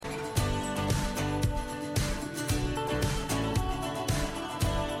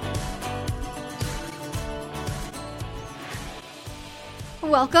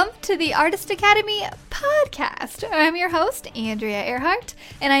Welcome to the Artist Academy podcast. I'm your host, Andrea Earhart,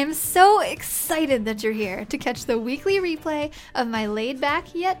 and I am so excited that you're here to catch the weekly replay of my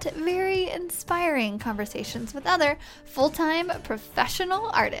laid-back yet very inspiring conversations with other full-time professional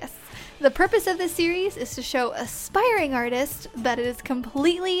artists. The purpose of this series is to show aspiring artists that it is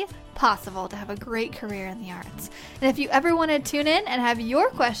completely possible to have a great career in the arts. And if you ever want to tune in and have your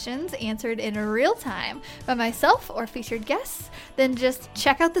questions answered in real time by myself or featured guests, then just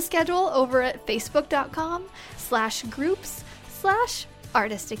check out the schedule over at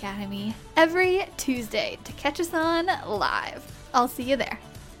facebook.com/groups/Artist Academy every Tuesday to catch us on live. I'll see you there.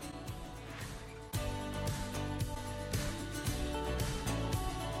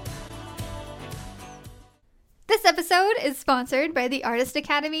 This episode is sponsored by the Artist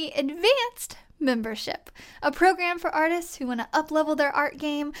Academy Advanced Membership, a program for artists who want to up-level their art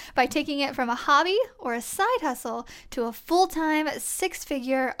game by taking it from a hobby or a side hustle to a full-time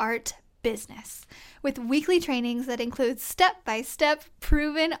six-figure art business. With weekly trainings that include step-by-step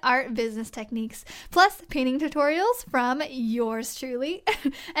proven art business techniques, plus painting tutorials from yours truly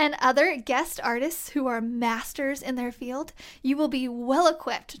and other guest artists who are masters in their field, you will be well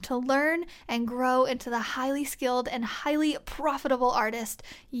equipped to learn and grow into the highly skilled and highly profitable artist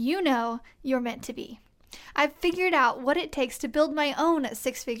you know you're meant to be. I've figured out what it takes to build my own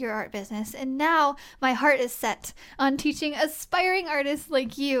six-figure art business, and now my heart is set on teaching aspiring artists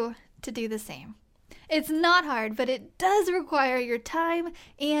like you to do the same. It's not hard, but it does require your time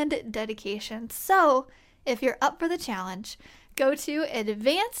and dedication. So if you're up for the challenge, go to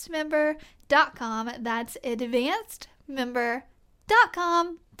advancedmember.com. That's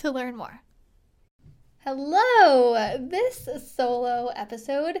advancedmember.com to learn more. Hello! This solo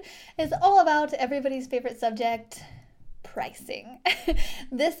episode is all about everybody's favorite subject, pricing.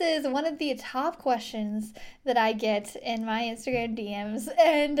 This is one of the top questions that I get in my Instagram DMs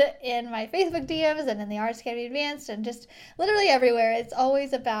and in my Facebook DMs and in the Artist Academy Advanced and just literally everywhere. It's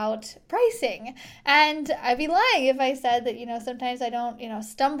always about pricing. And I'd be lying if I said that, sometimes I don't,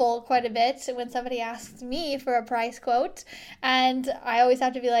 stumble quite a bit when somebody asks me for a price quote. And I always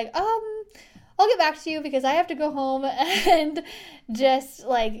have to be like, I'll get back to you because I have to go home and just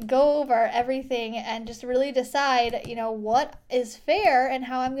go over everything and just really decide, what is fair and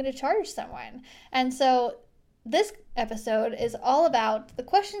how I'm going to charge someone. And so this episode is all about the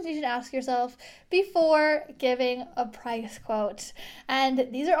questions you should ask yourself before giving a price quote. And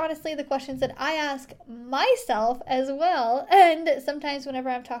these are honestly the questions that I ask myself as well. And sometimes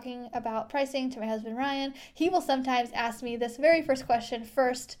whenever I'm talking about pricing to my husband, Ryan, he will sometimes ask me this very first question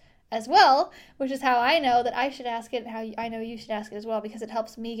first as well, which is how I know that I should ask it and how I know you should ask it as well, because it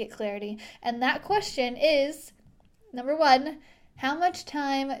helps me get clarity. And that question is, number one, how much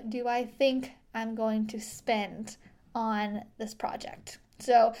time do I think I'm going to spend on this project?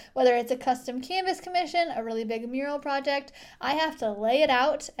 So whether it's a custom canvas commission, a really big mural project, I have to lay it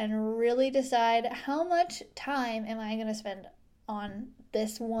out and really decide how much time am I going to spend on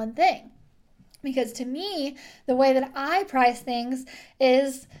this one thing. Because to me, the way that I price things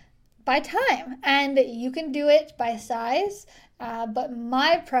is by time, and you can do it by size, but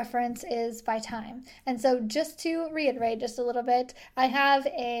my preference is by time. And so just to reiterate just a little bit, I have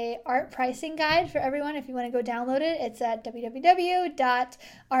a art pricing guide for everyone. If you want to go download it, it's at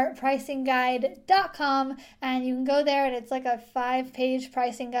www.artpricingguide.com, and you can go there and it's like a 5-page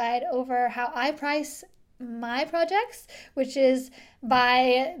pricing guide over how I price my projects, which is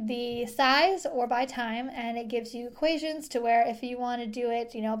by the size or by time, and it gives you equations to where if you want to do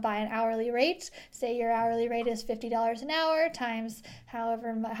it, by an hourly rate, say your hourly rate is $50 an hour times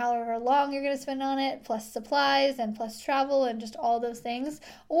however long you're going to spend on it, plus supplies and plus travel and just all those things.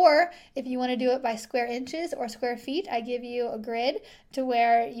 Or if you want to do it by square inches or square feet, I give you a grid to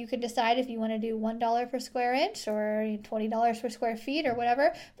where you can decide if you want to do $1 per square inch or $20 per square feet or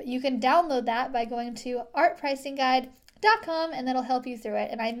whatever. But you can download that by going to artpricingguide.com, and that'll help you through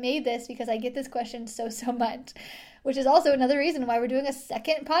it. And I made this because I get this question so much, which is also another reason why we're doing a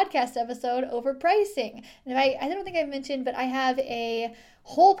second podcast episode over pricing. And I don't think I mentioned, but I have a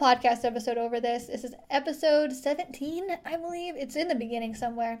whole podcast episode over this. This is episode 17, I believe. It's in the beginning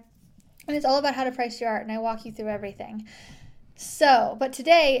somewhere. And it's all about how to price your art, and I walk you through everything. So, but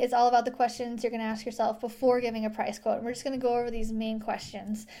today is all about the questions you're going to ask yourself before giving a price quote. And we're just going to go over these main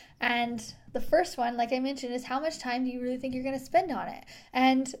questions. And the first one, like I mentioned, is how much time do you really think you're going to spend on it?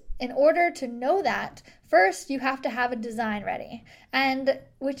 And in order to know that, first you have to have a design ready, and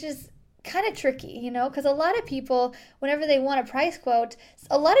which is kind of tricky, because a lot of people, whenever they want a price quote,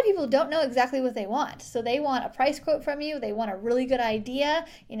 a lot of people don't know exactly what they want. So they want a price quote from you. They want a really good idea.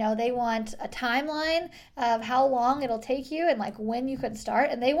 They want a timeline of how long it'll take you and like when you could start.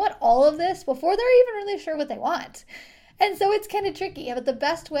 And they want all of this before they're even really sure what they want. And so it's kind of tricky. But the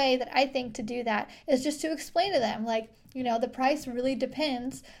best way that I think to do that is just to explain to them, like, the price really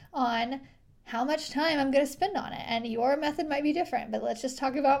depends on how much time I'm going to spend on it. And your method might be different, but let's just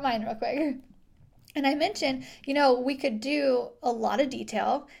talk about mine real quick. And I mentioned, we could do a lot of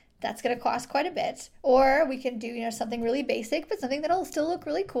detail. That's going to cost quite a bit. Or we can do, something really basic, but something that'll still look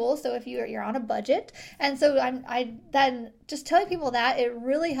really cool. So if you're on a budget. And so I then just telling people that it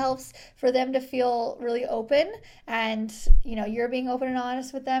really helps for them to feel really open, and, you're being open and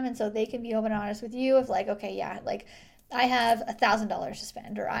honest with them. And so they can be open and honest with you of like, okay, yeah, like, I have $1,000 to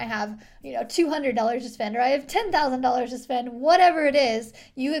spend, or I have, $200 to spend, or I have $10,000 to spend, whatever it is,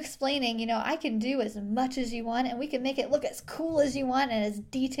 you explaining, I can do as much as you want, and we can make it look as cool as you want and as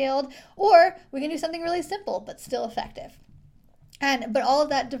detailed, or we can do something really simple but still effective. But all of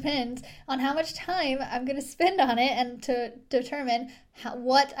that depends on how much time I'm going to spend on it and to determine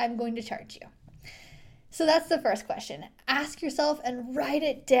what I'm going to charge you. So that's the first question. Ask yourself and write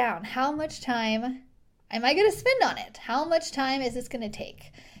it down. How much time am I going to spend on it? How much time is this going to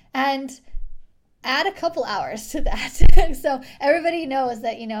take? And add a couple hours to that. So everybody knows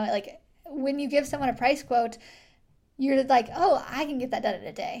that, like when you give someone a price quote, you're like, oh, I can get that done in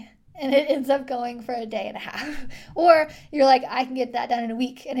a day. And it ends up going for a day and a half. Or you're like, I can get that done in a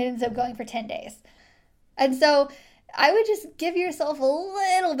week. And it ends up going for 10 days. And so I would just give yourself a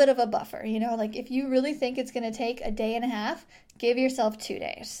little bit of a buffer, like if you really think it's going to take a day and a half, give yourself 2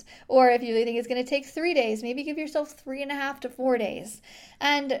 days. Or if you really think it's going to take 3 days, maybe give yourself 3.5 to 4 days.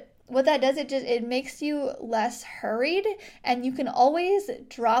 And what that does, it makes you less hurried, and you can always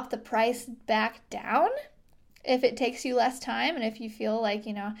drop the price back down if it takes you less time, and if you feel like,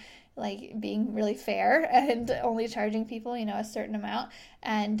 like being really fair and only charging people, a certain amount.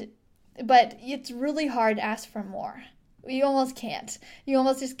 But it's really hard to ask for more. You almost can't. You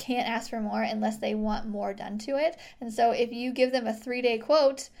almost just can't ask for more unless they want more done to it. And so if you give them a 3-day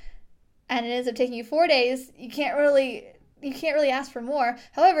quote and it ends up taking you 4 days, you can't really ask for more.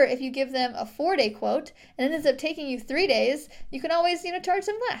 However, if you give them a 4-day quote and it ends up taking you 3 days, you can always, charge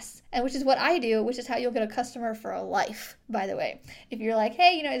them less. And which is what I do, which is how you'll get a customer for a life, by the way. If you're like,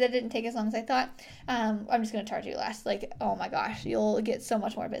 hey, that didn't take as long as I thought, I'm just going to charge you less. Like, oh my gosh, you'll get so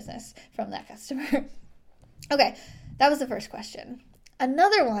much more business from that customer. Okay, that was the first question.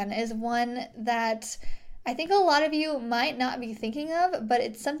 Another one is one that I think a lot of you might not be thinking of, but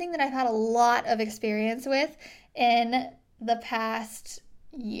it's something that I've had a lot of experience with in the past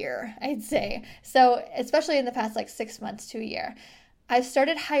year, I'd say. So especially in the past 6 months to a year, I've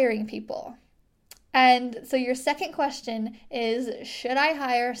started hiring people. And so your second question is, should I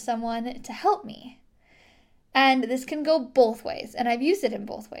hire someone to help me? And this can go both ways, and I've used it in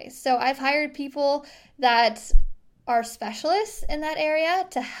both ways. So I've hired people that are specialists in that area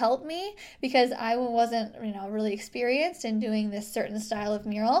to help me because I wasn't, really experienced in doing this certain style of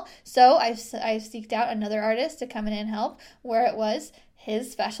mural. So I seeked out another artist to come in and help where it was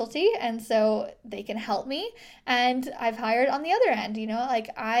his specialty, and so they can help me. And I've hired on the other end,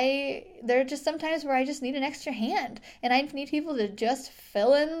 there are just sometimes where I just need an extra hand, and I need people to just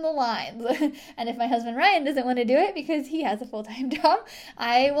fill in the lines. And if my husband Ryan doesn't want to do it because he has a full-time job,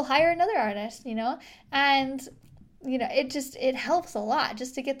 I will hire another artist, and it helps a lot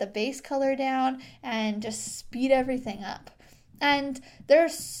just to get the base color down and just speed everything up. And there are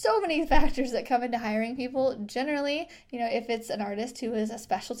so many factors that come into hiring people. Generally, if it's an artist who is a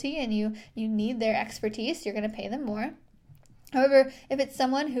specialty and you need their expertise, you're going to pay them more. However, if it's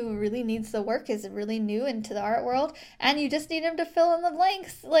someone who really needs the work, is really new into the art world, and you just need them to fill in the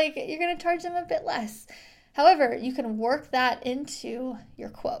blanks, you're going to charge them a bit less. However, you can work that into your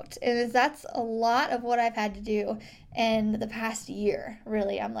quote. And that's a lot of what I've had to do in the past year,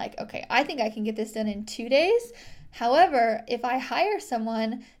 really. I'm like, okay, I think I can get this done in 2 days. However, if I hire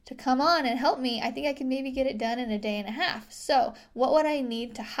someone to come on and help me, I think I can maybe get it done in a day and a half. So what would I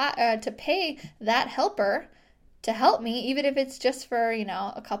need to pay that helper to help me, even if it's just for,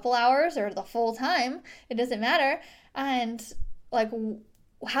 a couple hours or the full time? It doesn't matter. And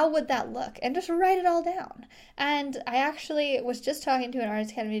how would that look? And just write it all down. And I actually was just talking to an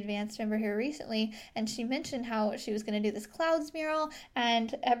Artist Academy Advanced member here recently, and she mentioned how she was going to do this clouds mural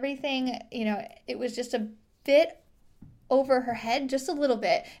and everything, it was just a bit over her head, just a little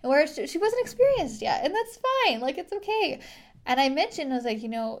bit, and where she wasn't experienced yet, and that's fine, it's okay. And I mentioned, I was like,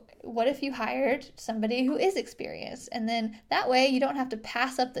 what if you hired somebody who is experienced? And then that way you don't have to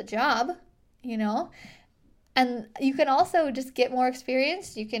pass up the job, you know? And you can also just get more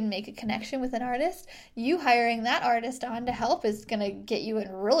experience. You can make a connection with an artist. You hiring that artist on to help is going to get you in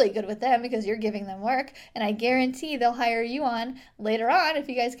really good with them because you're giving them work. And I guarantee they'll hire you on later on if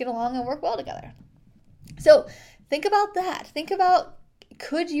you guys get along and work well together. So think about that. Think about,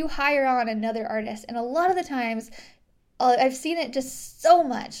 could you hire on another artist? And a lot of the times, I've seen it just so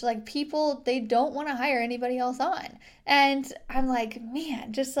much. Like people, they don't want to hire anybody else on. And I'm like,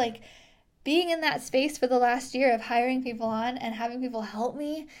 man, just like being in that space for the last year of hiring people on and having people help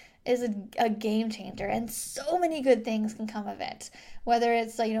me is a game changer. And so many good things can come of it. Whether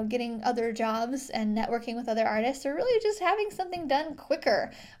it's getting other jobs and networking with other artists, or really just having something done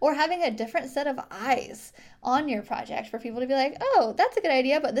quicker, or having a different set of eyes on your project for people to be like, oh, that's a good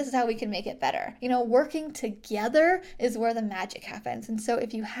idea, but this is how we can make it better. Working together is where the magic happens. And so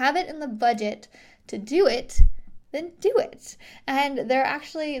if you have it in the budget to do it, then do it. And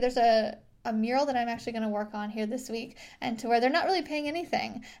there's a mural that I'm actually going to work on here this week, and to where they're not really paying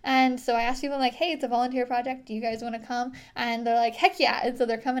anything. And so I asked people, I'm like, hey, it's a volunteer project. Do you guys want to come? And they're like, heck yeah. And so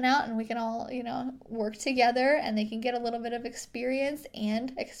they're coming out, and we can all, work together, and they can get a little bit of experience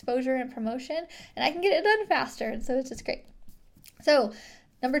and exposure and promotion, and I can get it done faster. And so it's just great. So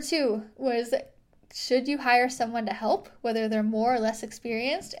number 2 was, should you hire someone to help, whether they're more or less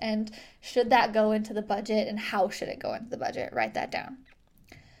experienced, and should that go into the budget, and how should it go into the budget? Write that down.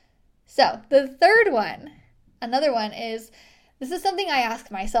 So the third one, another one is, this is something I asked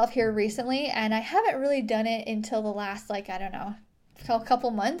myself here recently, and I haven't really done it until the last, a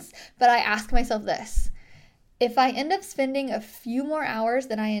couple months, but I ask myself this: if I end up spending a few more hours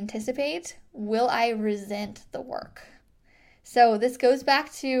than I anticipate, will I resent the work? So this goes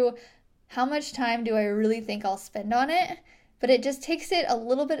back to, how much time do I really think I'll spend on it? But it just takes it a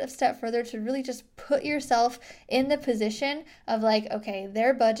little bit of step further to really just put yourself in the position of like, okay,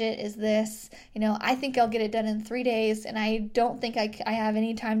 their budget is this, I think I'll get it done in 3 days, and I don't think I have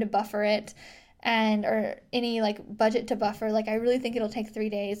any time to buffer it, or any budget to buffer. I really think it'll take 3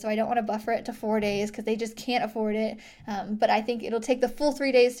 days, so I don't want to buffer it to 4 days because they just can't afford it. But I think it'll take the full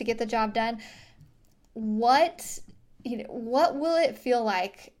 3 days to get the job done. What will it feel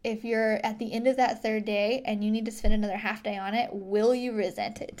like if you're at the end of that 3rd day and you need to spend another half day on it? Will you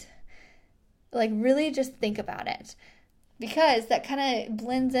resent it? Really just think about it, because that kind of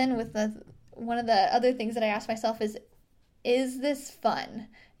blends in with one of the other things that I ask myself is this fun?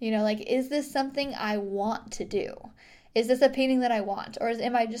 Is this something I want to do? Is this a painting that I want? Or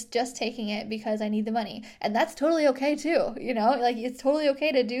am I just taking it because I need the money? And that's totally okay too, it's totally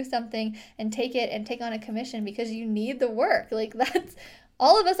okay to do something and take it and take on a commission because you need the work. That's,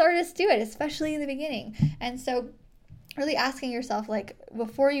 all of us artists do it, especially in the beginning. And so really asking yourself,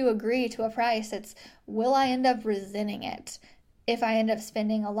 before you agree to a price, it's, will I end up resenting it if I end up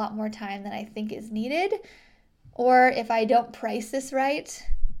spending a lot more time than I think is needed? Or if I don't price this right,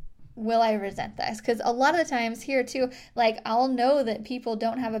 will I resent this? Because a lot of the times here too, I'll know that people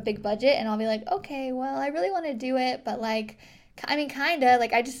don't have a big budget, and I'll be like, okay, well, I really want to do it, but kind of,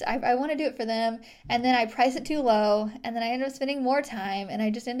 I want to do it for them, and then I price it too low, and then I end up spending more time, and I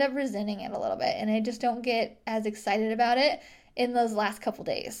just end up resenting it a little bit, and I just don't get as excited about it in those last couple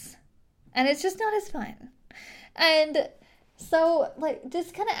days, and it's just not as fun. And so,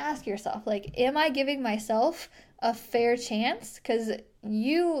 just kind of ask yourself, am I giving myself a fair chance? Because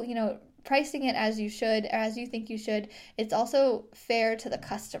pricing it as you should, or as you think you should, it's also fair to the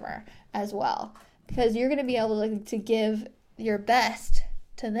customer as well, because you're going to be able to give your best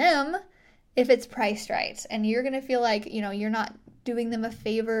to them if it's priced right, and you're going to feel like, you're not doing them a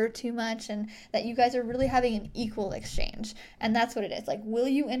favor too much, and that you guys are really having an equal exchange. And that's what it is. Will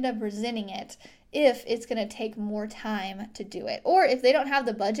you end up resenting it if it's going to take more time to do it? Or if they don't have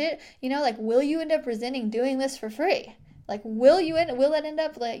the budget, will you end up resenting doing this for free? Will it end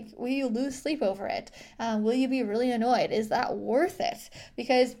up, will you lose sleep over it? Will you be really annoyed? Is that worth it?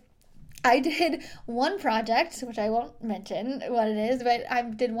 Because I did one project, which I won't mention what it is, but I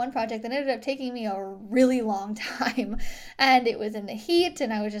did one project that ended up taking me a really long time, and it was in the heat,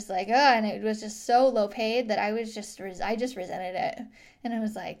 and I was just and it was just so low paid that I just resented it, and I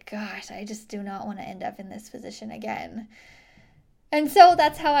was like, gosh, I just do not want to end up in this position again. And so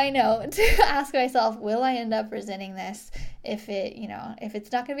that's how I know to ask myself, will I end up resenting this if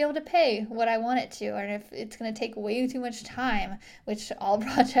it's not going to be able to pay what I want it to, or if it's going to take way too much time, which all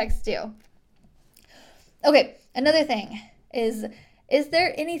projects do. Okay, another thing is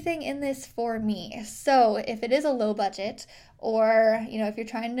there anything in this for me? So if it is a low budget, or, if you're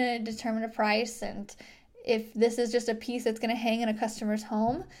trying to determine a price and if this is just a piece that's going to hang in a customer's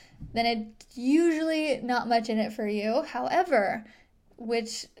home, then it's usually not much in it for you. However,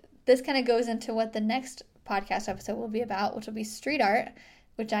 which this kind of goes into what the next podcast episode will be about, which will be street art,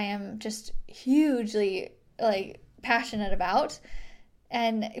 which I am just hugely passionate about.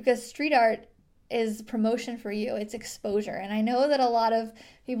 And because street art is promotion for you, it's exposure. And I know that a lot of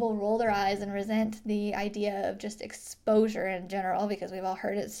people roll their eyes and resent the idea of just exposure in general, because we've all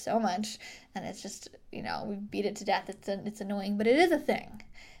heard it so much, and it's just, we beat it to death. It's annoying, but it is a thing.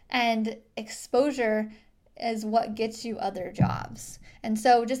 And exposure is what gets you other jobs. And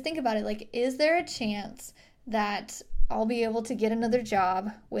so just think about it, is there a chance that I'll be able to get another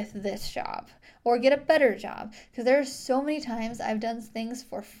job with this job, or get a better job? Because there are so many times I've done things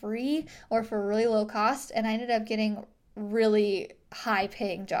for free or for really low cost, and I ended up getting really high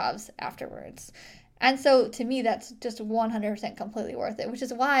paying jobs afterwards. And so to me, that's just 100% completely worth it, which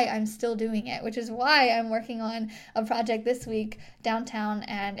is why I'm still doing it, which is why I'm working on a project this week downtown,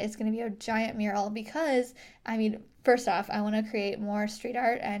 and it's going to be a giant mural because, first off, I want to create more street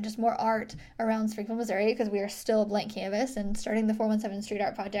art and just more art around Springfield, Missouri, because we are still a blank canvas, and starting the 417 Street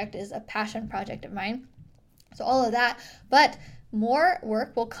Art Project is a passion project of mine. So all of that, but more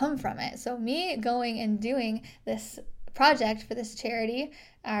work will come from it. So me going and doing this project for this charity,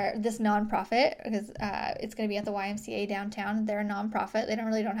 or this nonprofit, because it's going to be at the YMCA downtown. They're a nonprofit. They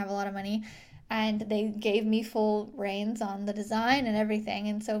don't have a lot of money. And they gave me full reins on the design and everything.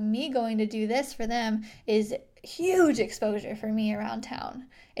 And so me going to do this for them is huge exposure for me around town.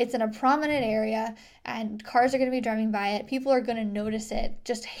 It's in a prominent area, and cars are going to be driving by it. People are going to notice it.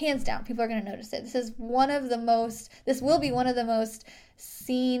 Just hands down, people are going to notice it. This will be one of the most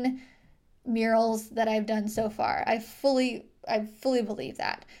seen murals that I've done so far. I fully believe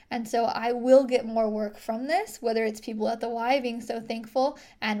that. And so I will get more work from this, whether it's people at the Y being so thankful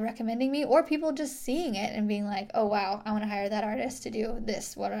and recommending me, or people just seeing it and being like, oh wow, I want to hire that artist to do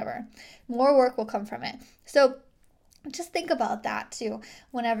this, whatever. More work will come from it. So just think about that too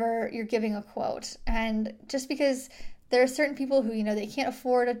whenever you're giving a quote. And just because there are certain people who, they can't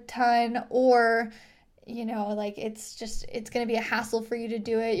afford a ton, or it's going to be a hassle for you to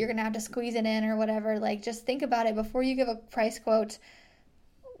do it. You're going to have to squeeze it in or whatever. Just think about it before you give a price quote.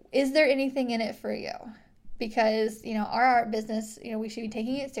 Is there anything in it for you? Because, our art business, we should be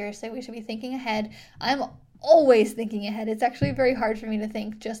taking it seriously. We should be thinking ahead. I'm always thinking ahead. It's actually very hard for me to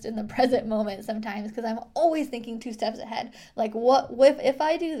think just in the present moment sometimes, because I'm always thinking 2 steps ahead. If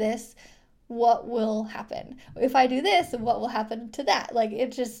I do this, what will happen? If I do this, what will happen to that?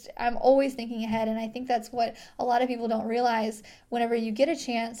 I'm always thinking ahead. And I think that's what a lot of people don't realize. Whenever you get a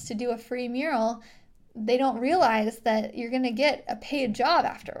chance to do a free mural, they don't realize that you're going to get a paid job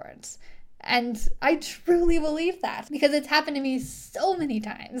afterwards. And I truly believe that, because it's happened to me so many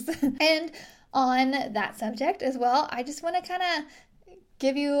times. And on that subject as well, I just want to kind of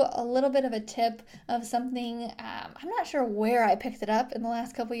give you a little bit of a tip of something. I'm not sure where I picked it up in the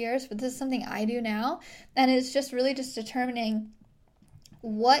last couple years, but this is something I do now. And it's just really just determining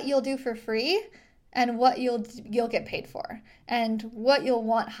what you'll do for free and what you'll get paid for, and what you'll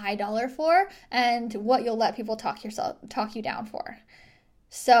want high dollar for, and what you'll let people talk you down for.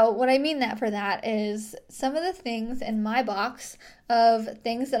 So what I mean for that is some of the things in my box of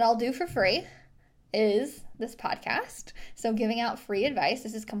things that I'll do for free is this podcast. So giving out free advice.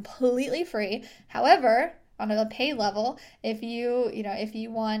 This is completely free. However, on a paid level, if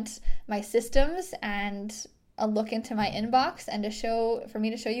you want my systems and a look into my inbox, and for me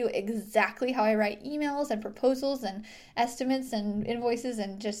to show you exactly how I write emails and proposals and estimates and invoices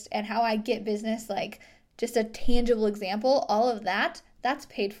and how I get business, just a tangible example, all of that's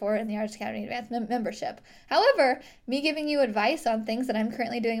paid for in the Artist Academy Advanced membership. However, me giving you advice on things that I'm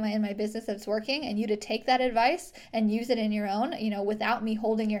currently doing in my business that's working, and you to take that advice and use it in your own, without me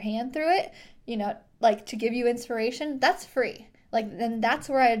holding your hand through it, to give you inspiration, that's free. Then that's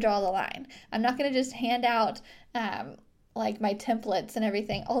where I draw the line. I'm not going to just hand out my templates and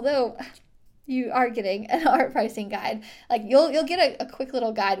everything, although you are getting an art pricing guide. You'll get a quick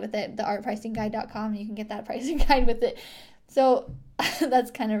little guide with it, the artpricingguide.com, and you can get that pricing guide with it. So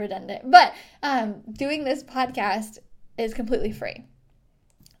that's kind of redundant. But doing this podcast is completely free.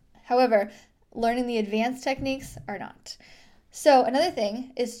 However, learning the advanced techniques are not. So another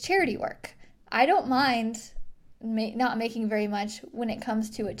thing is charity work. I don't mind not making very much when it comes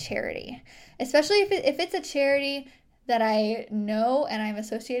to a charity, especially if it's a charity that I know and I'm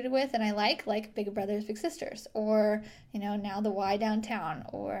associated with and I like Big Brothers Big Sisters, or now the Y downtown,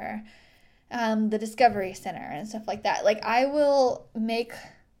 or the Discovery Center and stuff like that. I will make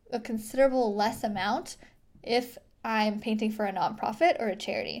a considerable less amount if I'm painting for a nonprofit or a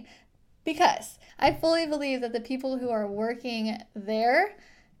charity. Because I fully believe that the people who are working there,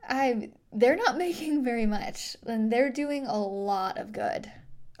 they're not making very much, and they're doing a lot of good.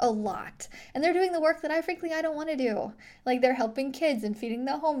 A lot. And they're doing the work that I don't want to do. Like they're helping kids and feeding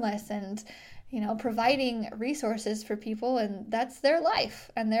the homeless and providing resources for people, and that's their life.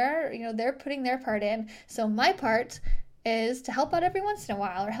 And they're putting their part in. So my part is to help out every once in a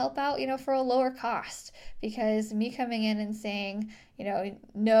while, or help out, for a lower cost. Because me coming in and saying,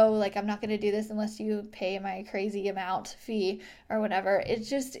 no, like I'm not going to do this unless you pay my crazy amount fee or whatever, it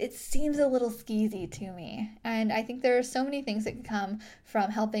seems a little skeezy to me. And I think there are so many things that can come from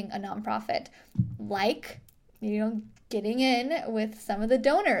helping a nonprofit, like, getting in with some of the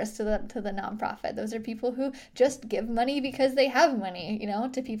donors to the nonprofit. Those are people who just give money because they have money,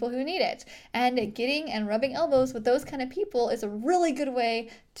 to people who need it. And getting and rubbing elbows with those kind of people is a really good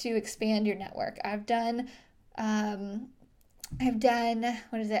way to expand your network. I've done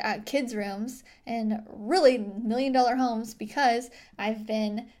kids rooms in really $1 million homes because I've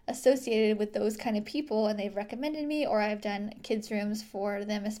been associated with those kind of people and they've recommended me, or I've done kids rooms for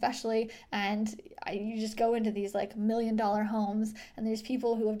them especially. And you just go into these like $1 million homes and there's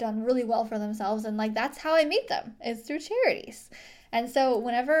people who have done really well for themselves. And like, that's how I meet them, is through charities. And so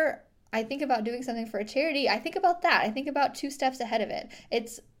whenever I think about doing something for a charity, I think about that. I think about 2 steps ahead of it.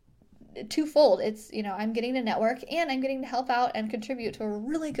 It's twofold. It's, I'm getting to network and I'm getting to help out and contribute to a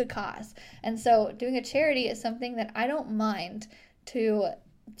really good cause. And so doing a charity is something that I don't mind to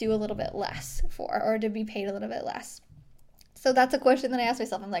do a little bit less for, or to be paid a little bit less. So that's a question that I ask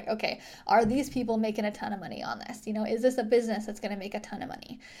myself. I'm like, okay, are these people making a ton of money on this? Is this a business that's going to make a ton of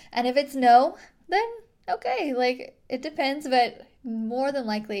money? And if it's no, then okay, like it depends, but more than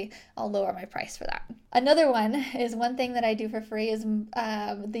likely I'll lower my price for that. Another one is, one thing that I do for free is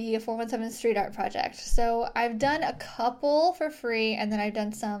the 417 Street Art Project. So I've done a couple for free and then I've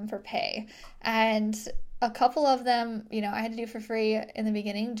done some for pay. And a couple of them, I had to do for free in the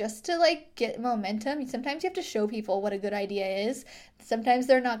beginning just to like get momentum. Sometimes you have to show people what a good idea is. Sometimes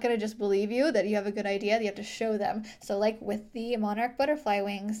they're not going to just believe you that you have a good idea. You have to show them. So like with the Monarch butterfly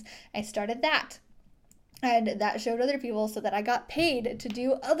wings, I started that. And that showed other people so that I got paid to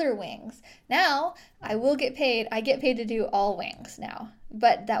do other wings. Now, I will get paid. I get paid to do all wings now.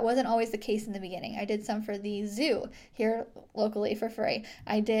 But that wasn't always the case in the beginning. I did some for the zoo here locally for free.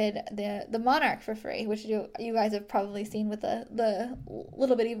 I did the Monarch for free, which you guys have probably seen with the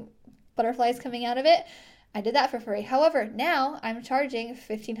little bitty butterflies coming out of it. I did that for free. However, now I'm charging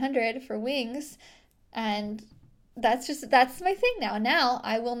 $1,500 for wings, and that's my thing now. Now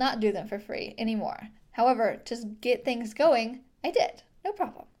I will not do them for free anymore. However, to get things going, I did. No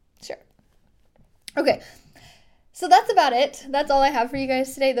problem. Sure. Okay, so that's about it. That's all I have for you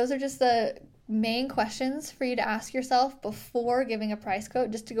guys today. Those are just the main questions for you to ask yourself before giving a price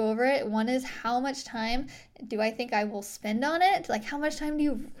quote, just to go over it. One is, how much time do I think I will spend on it? Like, how much time do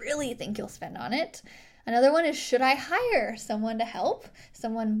you really think you'll spend on it? Another one is, should I hire someone to help,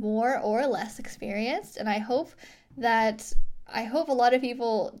 someone more or less experienced? And I hope a lot of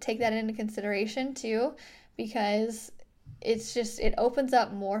people take that into consideration too, because it opens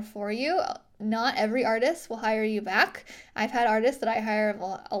up more for you. Not every artist will hire you back. I've had artists that I hire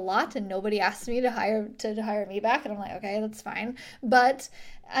a lot and nobody asks me to hire me back, and I'm like, okay, that's fine. But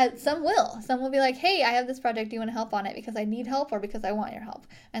some will. Some will be like, hey, I have this project, do you want to help on it because I need help or because I want your help?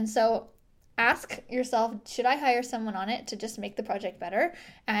 And so ask yourself, should I hire someone on it to just make the project better?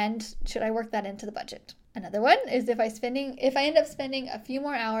 And should I work that into the budget? Another one is, if I end up spending a few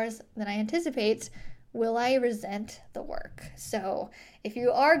more hours than I anticipate, will I resent the work? So if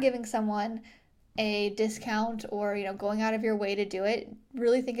you are giving someone a discount or, going out of your way to do it,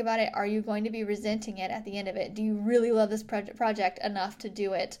 really think about it. Are you going to be resenting it at the end of it? Do you really love this project enough to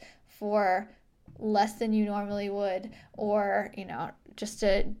do it for less than you normally would? Or, just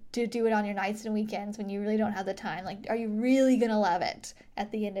to do it on your nights and weekends when you really don't have the time? Like, are you really going to love it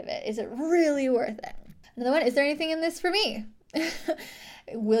at the end of it? Is it really worth it? Another one, is there anything in this for me?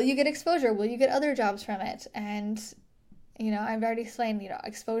 Will you get exposure? Will you get other jobs from it? And, I've already explained,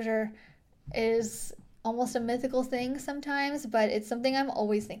 exposure is almost a mythical thing sometimes, but it's something I'm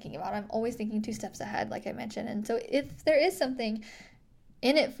always thinking about. I'm always thinking 2 steps ahead, like I mentioned. And so if there is something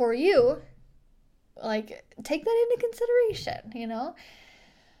in it for you, like, take that into consideration,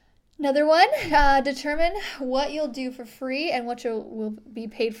 Another one, determine what you'll do for free and what you will be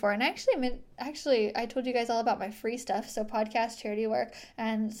paid for. And actually, I told you guys all about my free stuff, so podcast, charity work,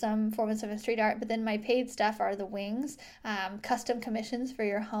 and some 417 street art. But then my paid stuff are the wings, custom commissions for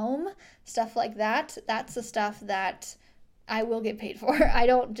your home, stuff like that. That's the stuff that I will get paid for. I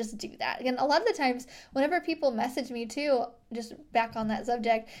don't just do that. And a lot of the times, whenever people message me too, just back on that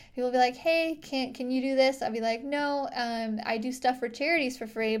subject, people will be like, hey, can you do this? I'll be like, no, I do stuff for charities for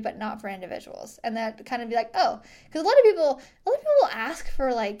free, but not for individuals. And that kind of be like, oh, because a lot of people ask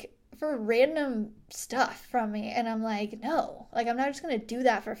for random stuff from me. And I'm like, no, like, I'm not just going to do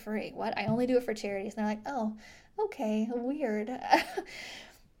that for free. What? I only do it for charities. And they're like, oh, okay, weird.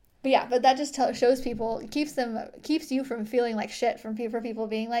 But that just shows people, keeps you from feeling like shit for people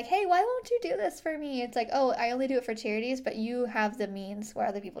being like, hey, why won't you do this for me? It's like, oh, I only do it for charities, but you have the means where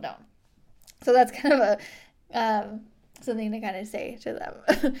other people don't. So that's kind of a something to kind of say to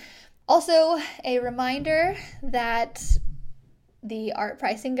them. Also, a reminder that the art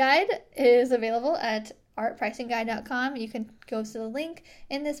pricing guide is available at artpricingguide.com. You can go to the link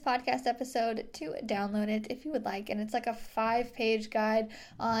in this podcast episode to download it if you would like. And it's like a 5-page guide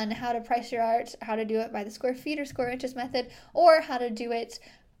on how to price your art, how to do it by the square feet or square inches method, or how to do it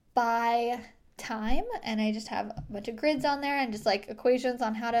by time. And I just have a bunch of grids on there and just like equations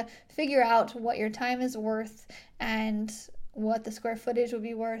on how to figure out what your time is worth and what the square footage would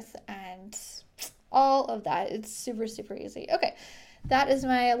be worth and all of that. It's super, super easy. Okay. That is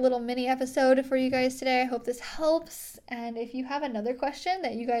my little mini episode for you guys today. I hope this helps. And if you have another question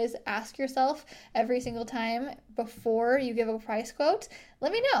that you guys ask yourself every single time before you give a price quote,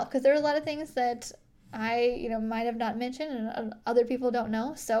 let me know, because there are a lot of things that I, might have not mentioned and other people don't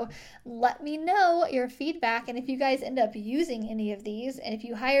know. So let me know your feedback. And if you guys end up using any of these, and if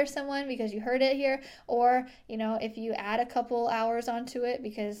you hire someone because you heard it here, or, if you add a couple hours onto it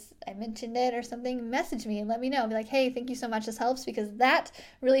because I mentioned it or something, message me and let me know. Be like, hey, thank you so much. This helps, because that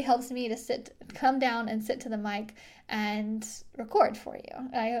really helps me to come down and sit to the mic and record for you.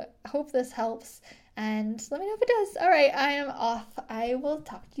 I hope this helps. And let me know if it does. All right, I am off. I will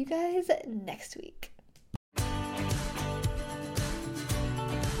talk to you guys next week.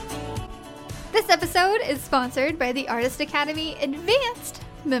 This episode is sponsored by the Artist Academy Advanced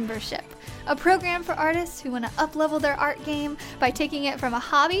Membership, a program for artists who want to up-level their art game by taking it from a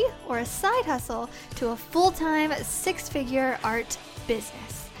hobby or a side hustle to a full-time 6-figure art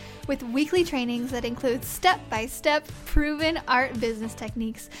business. With weekly trainings that include step-by-step proven art business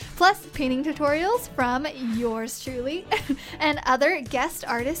techniques, plus painting tutorials from yours truly, and other guest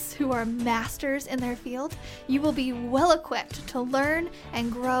artists who are masters in their field, you will be well equipped to learn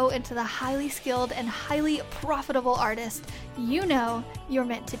and grow into the highly skilled and highly profitable artist you're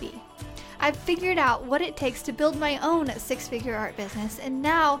meant to be. I've figured out what it takes to build my own 6-figure art business, and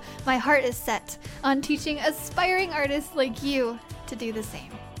now my heart is set on teaching aspiring artists like you to do the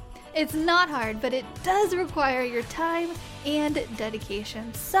same. It's not hard, but it does require your time and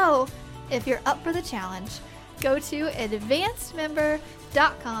dedication. So, if you're up for the challenge, go to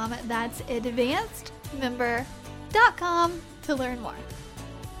advancedmember.com. That's advancedmember.com to learn more.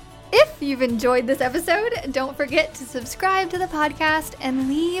 If you've enjoyed this episode, don't forget to subscribe to the podcast and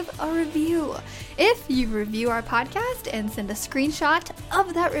leave a review. If you review our podcast and send a screenshot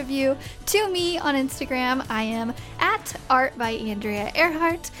of that review to me on Instagram, I am at Art by Andrea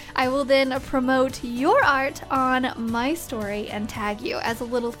Earhart. I will then promote your art on my story and tag you as a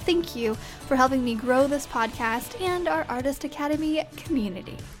little thank you for helping me grow this podcast and our Artist Academy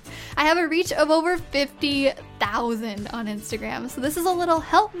community. I have a reach of over 50,000 on Instagram, so this is a little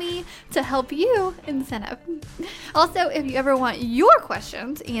help me to help you incentive. Also, if you ever want your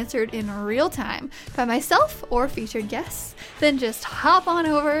questions answered in real time by myself or featured guests, then just hop on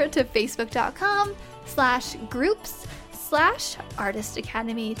over to facebook.com/groups/Artist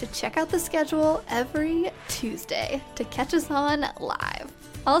Academy to check out the schedule every Tuesday to catch us on live.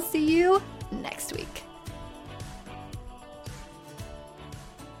 I'll see you next week.